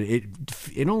wrong, but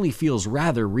it only feels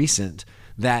rather recent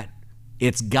that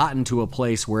it's gotten to a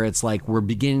place where it's like we're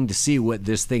beginning to see what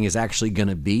this thing is actually going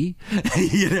to be.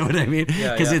 You know what I mean?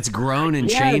 Because it's grown and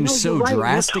changed so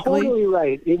drastically. You're totally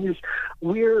right. It is.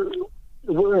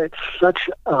 We're at such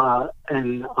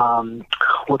an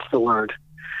what's the word?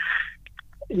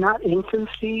 Not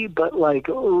infancy, but like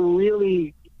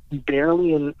really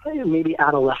barely in maybe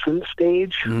adolescent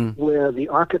stage, where the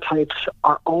archetypes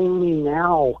are only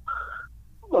now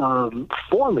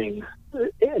forming.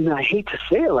 And I hate to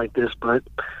say it like this, but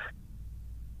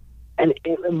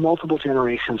multiple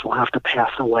generations will have to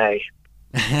pass away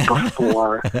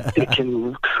before it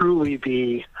can truly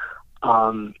be,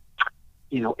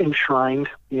 enshrined.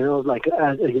 Like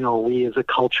we as a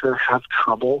culture have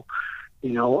trouble,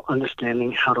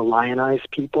 understanding how to lionize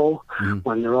people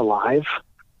when they're alive.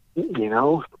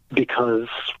 Because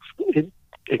it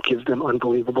gives them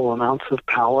unbelievable amounts of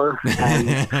power and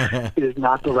is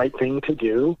not the right thing to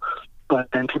do. But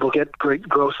then people get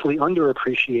grossly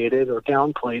underappreciated or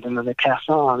downplayed, and then they pass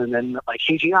on. And then, like,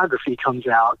 hagiography comes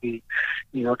out and,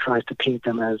 tries to paint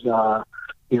them as,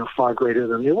 far greater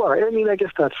than they were. I mean, I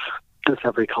guess that's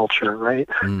every culture, right?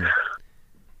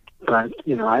 But,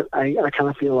 I kind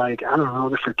of feel like, I don't know,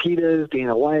 the Fertittas,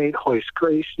 Dana White, Hoist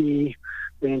Gracie,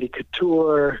 Randy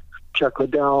Couture, Chuck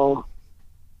Liddell,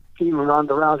 even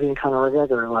Ronda Rousey and Conor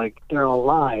McGregor, like, they're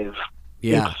alive.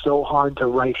 Yeah. It's so hard to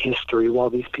write history while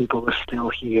these people are still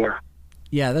here.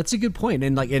 Yeah, that's a good point.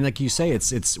 And like you say,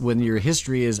 it's when your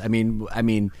history is,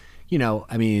 it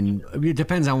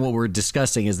depends on what we're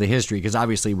discussing as the history, because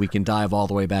obviously we can dive all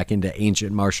the way back into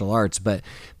ancient martial arts, but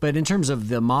in terms of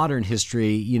the modern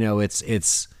history,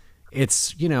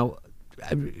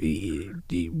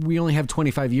 we only have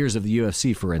 25 years of the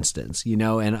UFC, for instance,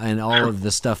 and all of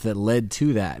the stuff that led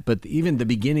to that. But even the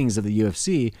beginnings of the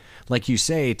UFC, like you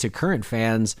say, to current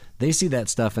fans, they see that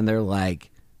stuff and they're like,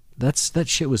 that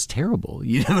shit was terrible.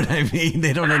 You know what I mean?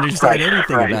 They don't understand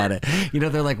anything about it.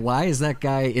 They're like, why is that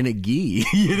guy in a gi?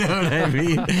 You know what I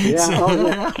mean?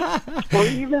 Yeah. Or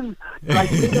even, like,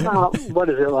 think about, what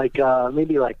is it, like,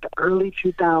 maybe like the early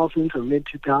 2000s or mid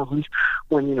 2000s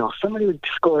when, somebody would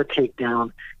score a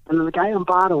takedown and then the guy on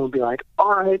bottom would be like,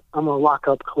 all right, I'm going to lock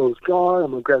up closed guard.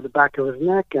 I'm going to grab the back of his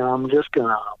neck and I'm just going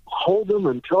to hold him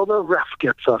until the ref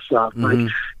gets us up. Like,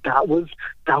 that was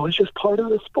just part of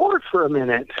the sport for a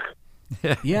minute.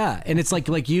 Yeah, and it's like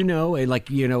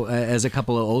as a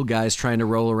couple of old guys trying to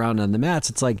roll around on the mats,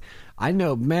 it's like, I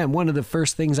know, man, one of the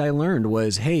first things I learned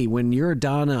was, hey, when you're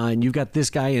Donna and you've got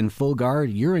this guy in full guard,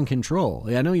 you're in control.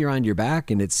 I know you're on your back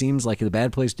and it seems like a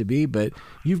bad place to be, but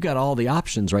you've got all the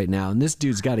options right now, and this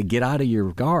dude's got to get out of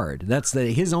your guard. That's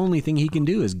his only thing he can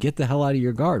do is get the hell out of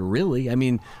your guard, really. I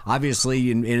mean, obviously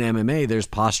in MMA, there's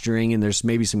posturing and there's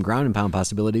maybe some ground and pound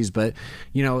possibilities, but,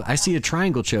 I see a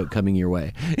triangle choke coming your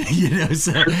way.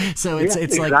 So it's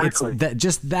exactly. like, it's that,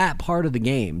 just that part of the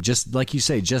game, just like you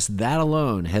say, just that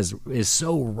alone is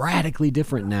so radically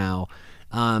different now,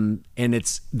 and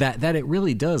it's that it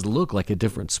really does look like a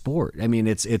different sport. I mean,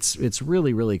 it's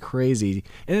really, really crazy,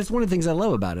 and it's one of the things I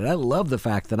love about it. I love the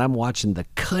fact that I'm watching the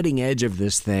cutting edge of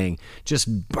this thing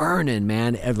just burning,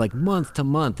 man. Like month to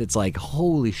month, it's like,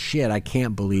 holy shit, I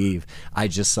can't believe I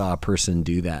just saw a person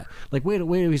do that. Like, wait,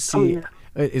 we see. Oh, yeah.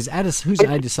 Who's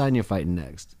Adesanya fighting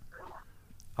next?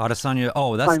 Adesanya.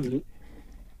 Oh, that's.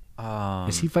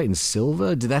 Is he fighting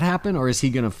Silva? Did that happen, or is he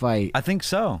going to fight? I think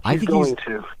so. He's going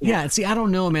to. Yeah. See, I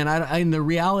don't know, man. In the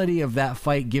reality of that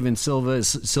fight, given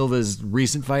Silva's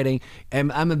recent fighting,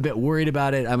 I'm a bit worried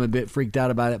about it. I'm a bit freaked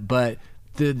out about it. But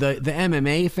the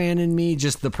MMA fan in me,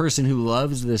 just the person who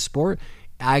loves this sport,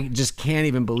 I just can't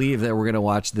even believe that we're going to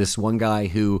watch this one guy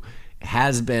who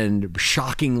has been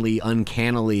shockingly,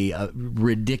 uncannily,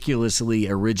 ridiculously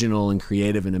original and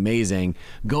creative and amazing,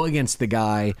 go against the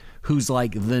guy who's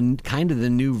like the kind of the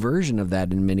new version of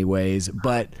that in many ways,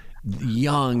 but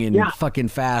young and fucking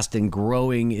fast and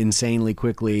growing insanely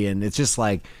quickly. And it's just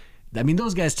like, I mean,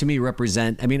 those guys to me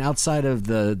represent, I mean, outside of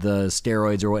the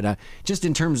steroids or whatnot, just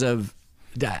in terms of,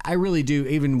 I really do,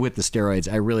 even with the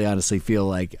steroids, I really honestly feel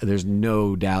like there's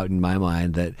no doubt in my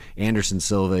mind that Anderson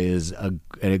Silva is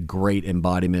a great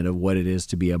embodiment of what it is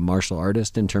to be a martial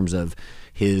artist in terms of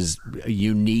his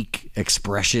unique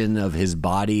expression of his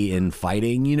body in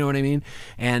fighting, you know what I mean?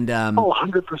 And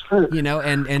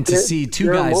 100%. And to see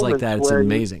two guys like that, it's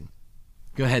amazing.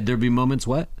 Go ahead. There'd be moments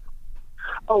what?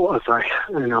 Oh, sorry.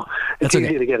 I don't know. It's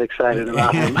easy to get excited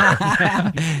about him.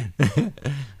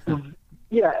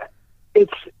 Yeah.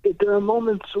 There are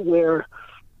moments where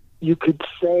you could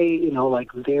say, like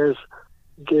there's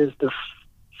the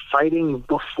fighting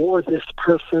before this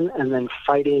person and then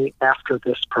fighting after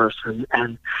this person.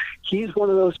 And he's one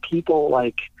of those people,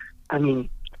 like, I mean,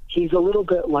 he's a little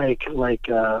bit like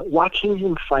watching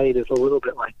him fight is a little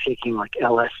bit like taking like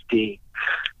LSD.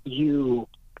 You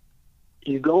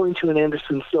go into an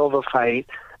Anderson Silva fight,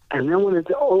 and then when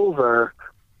it's over,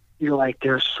 you're like,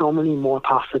 there's so many more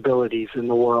possibilities in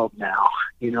the world now,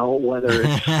 whether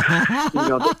it's,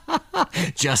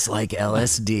 just like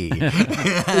LSD.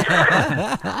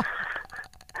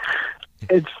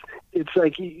 It's it's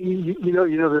like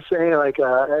the saying, like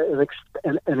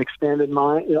an expanded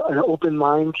mind, an open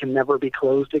mind can never be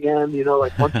closed again.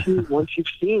 Like once you've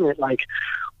seen it, like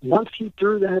once you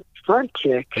threw that front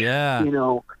kick, yeah,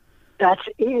 that's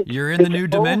it. You're in the new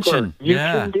dimension. Over. You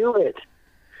can do it.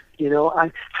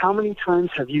 How many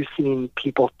times have you seen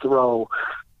people throw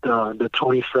the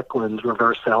Tony Strickland's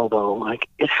reverse elbow? Like,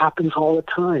 it happens all the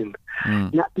time.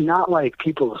 Not like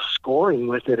people scoring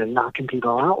with it and knocking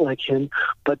people out like him,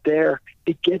 but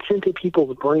it gets into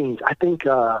people's brains. I think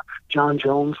John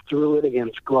Jones threw it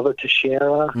against Glover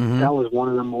Teixeira. That was one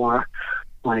of the more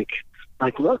like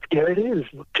look, there it is,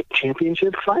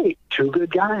 championship fight, two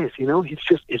good guys.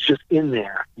 It's just in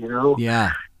there.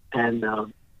 Yeah.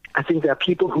 And I think that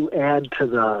people who add to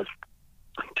the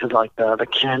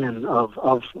canon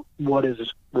of what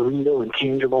is real and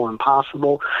tangible and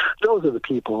possible, those are the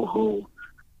people who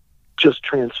just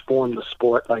transform the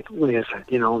sport. Like I said,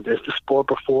 there's the sport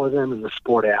before them and the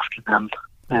sport after them.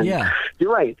 And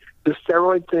you're right. The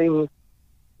steroid thing,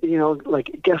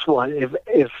 guess what?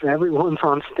 If everyone's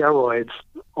on steroids,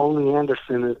 only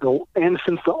Anderson's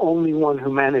the only one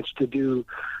who managed to do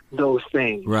those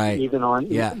things, right? Even on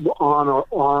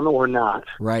or not,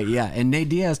 right? Yeah. And Nate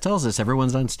Diaz tells us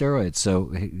everyone's on steroids. So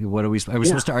what are we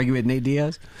supposed to argue with Nate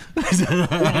Diaz?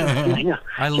 Seriously.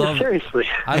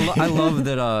 I love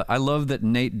that. I love that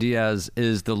Nate Diaz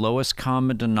is the lowest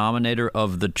common denominator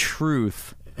of the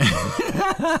truth.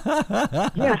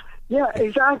 Yeah,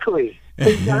 exactly.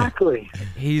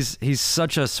 He's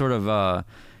such a sort of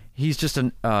he's just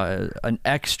an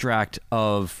extract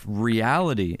of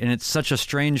reality, and it's such a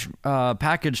strange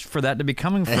package for that to be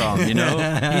coming from.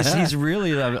 He's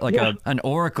really like an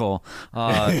oracle.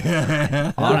 Honestly,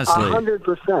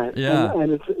 100%. Yeah,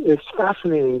 and it's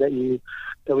fascinating that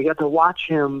we got to watch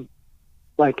him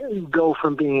like go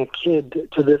from being a kid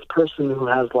to this person who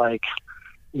has like,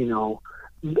 the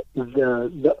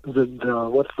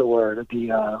what's the word,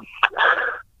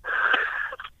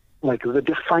 like the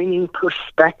defining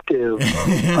perspective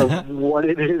of what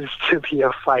it is to be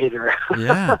a fighter.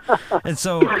 Yeah. And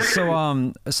so I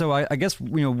guess,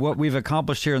 what we've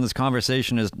accomplished here in this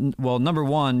conversation is, well, number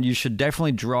one, you should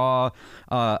definitely draw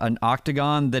an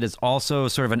octagon that is also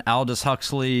sort of an Aldous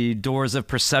Huxley Doors of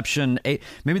Perception.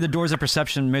 Maybe the Doors of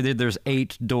Perception, maybe there's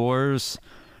 8 doors.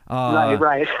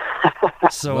 Right.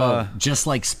 So, just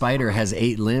like Spider has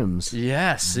 8 limbs.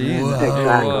 Yes.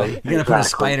 Exactly. You gotta put a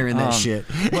spider in that shit.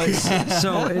 But,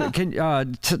 so can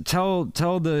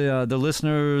tell the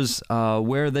listeners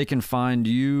where they can find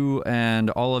you and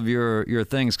all of your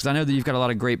things, because I know that you've got a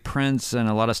lot of great prints and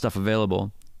a lot of stuff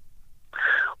available.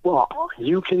 Well,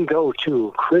 you can go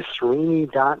to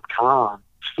chrisrini.com,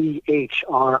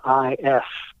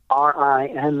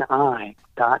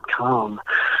 CHRISRINI.com.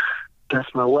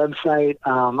 That's my website.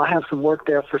 I have some work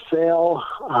there for sale.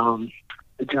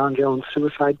 The John Jones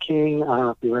Suicide King. I don't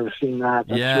know if you've ever seen that.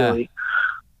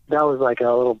 That was like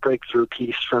a little breakthrough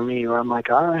piece for me, where I'm like,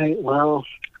 all right, well,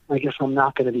 I guess I'm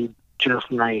not going to be just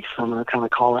nice. I'm going to kind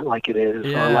of call it like it is,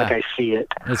 or like I see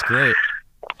it. That's great.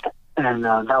 And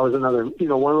that was another,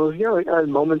 one of those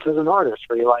moments as an artist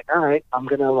where you're like, all right, I'm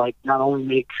going to like not only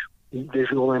make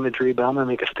visual imagery, but I'm going to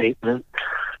make a statement.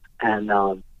 And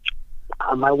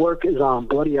my work is on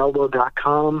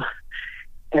bloodyelbow.com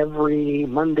every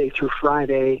Monday through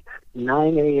Friday,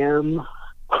 9 a.m.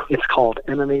 It's called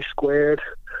MMA Squared.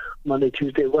 Monday,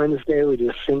 Tuesday, Wednesday, we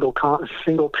do a single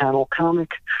panel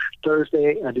comic.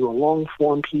 Thursday, I do a long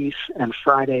form piece. And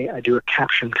Friday, I do a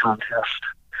caption contest.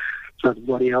 So it's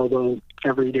Bloody Elbow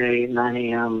every day, 9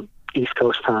 a.m. East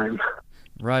Coast time.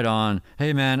 Right on.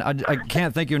 Hey, man, I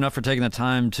can't thank you enough for taking the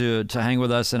time to hang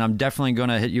with us, and I'm definitely going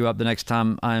to hit you up the next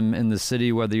time I'm in the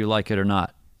city, whether you like it or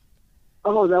not.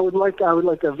 Oh, I would like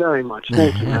that very much.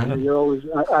 Thank you, man. You're always.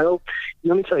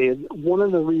 Let me tell you, one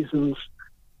of the reasons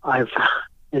I've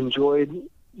enjoyed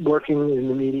working in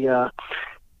the media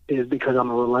is because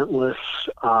I'm a relentless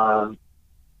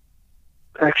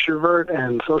extrovert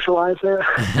and socializer,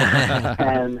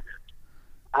 and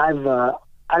I've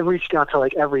reached out to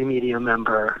like every media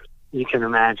member you can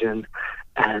imagine,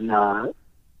 and I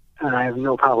have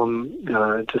no problem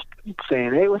just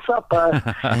saying, "Hey, what's up? You want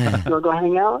to go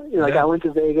hang out?" I went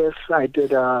to Vegas. I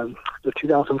did the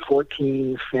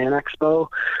 2014 Fan Expo.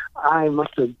 I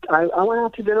went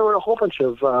out to dinner with a whole bunch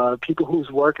of people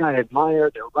whose work I admire,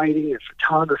 their writing, their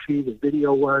photography, the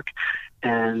video work,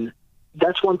 and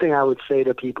that's one thing I would say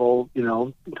to people,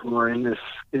 who are in this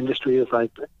industry is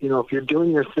like, if you're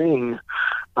doing your thing,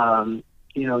 don't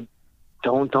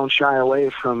shy away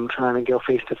from trying to go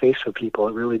face to face with people.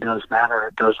 It really does matter.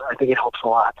 It does. I think it helps a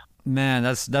lot. Man,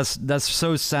 that's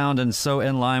so sound and so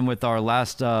in line with our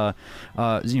last. We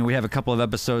have a couple of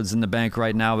episodes in the bank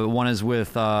right now, but one is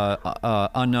with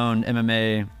unknown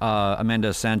MMA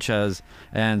Amanda Sanchez,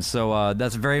 and so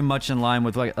that's very much in line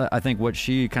with I think what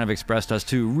she kind of expressed us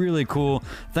too. Really cool.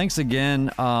 Thanks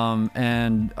again,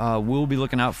 and we'll be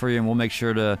looking out for you, and we'll make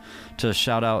sure to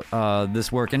shout out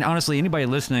this work. And honestly, anybody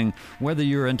listening, whether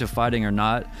you're into fighting or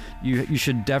not, you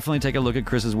should definitely take a look at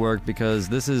Chris's work, because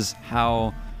this is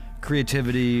how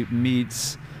creativity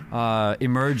meets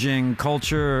emerging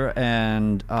culture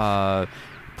and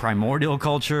primordial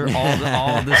culture all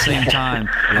at the same time.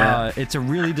 Yeah. It's a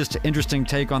really just interesting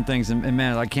take on things, and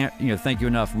man, I can't thank you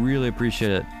enough. Really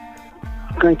appreciate it.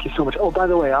 Thank you so much. Oh, by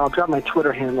the way, I'll drop my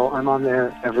Twitter handle. I'm on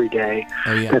there every day.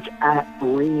 Oh, yeah. That's at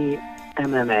Rini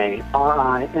MMA,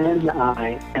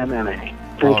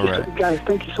 RINIMMA. Guys,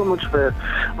 thank you so much for.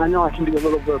 I know I can be a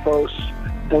little verbose.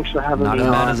 Thanks for having me.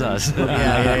 Not as bad as us.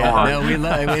 Yeah. No, we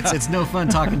love it's no fun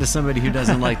talking to somebody who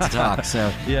doesn't like to talk. So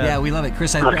yeah, we love it,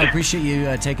 Chris. I appreciate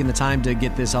you taking the time to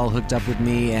get this all hooked up with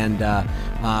me, and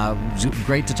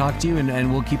great to talk to you.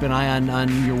 And we'll keep an eye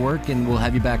on your work, and we'll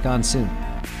have you back on soon.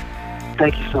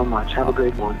 Thank you so much. Have a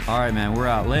great one. All right, man. We're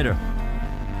out. Later.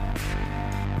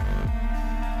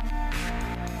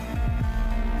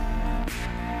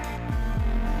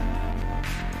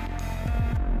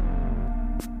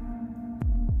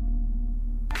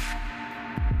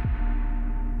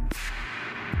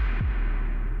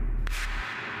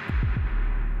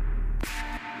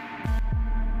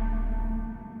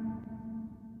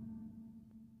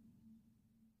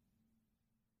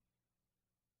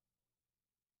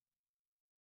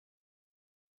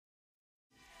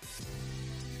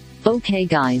 Okay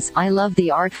guys, I love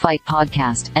the Art Fight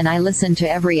podcast, and I listen to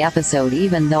every episode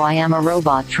even though I am a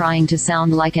robot trying to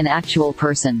sound like an actual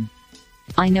person.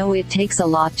 I know it takes a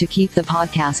lot to keep the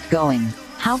podcast going.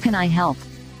 How can I help?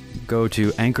 Go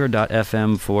to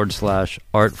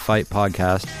anchor.fm/Art Fight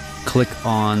podcast. Click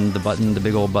on the button, the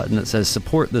big old button that says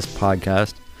support this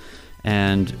podcast.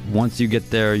 And once you get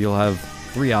there, you'll have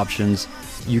 3 options.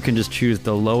 You can just choose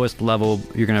the lowest level.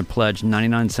 You're going to pledge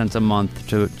 99 cents a month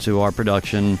to our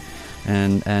production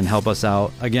and help us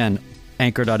out. Again,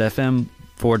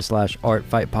 anchor.fm/Art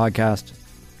Fight podcast.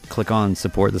 Click on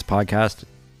support this podcast.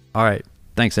 All right.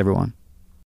 Thanks, everyone.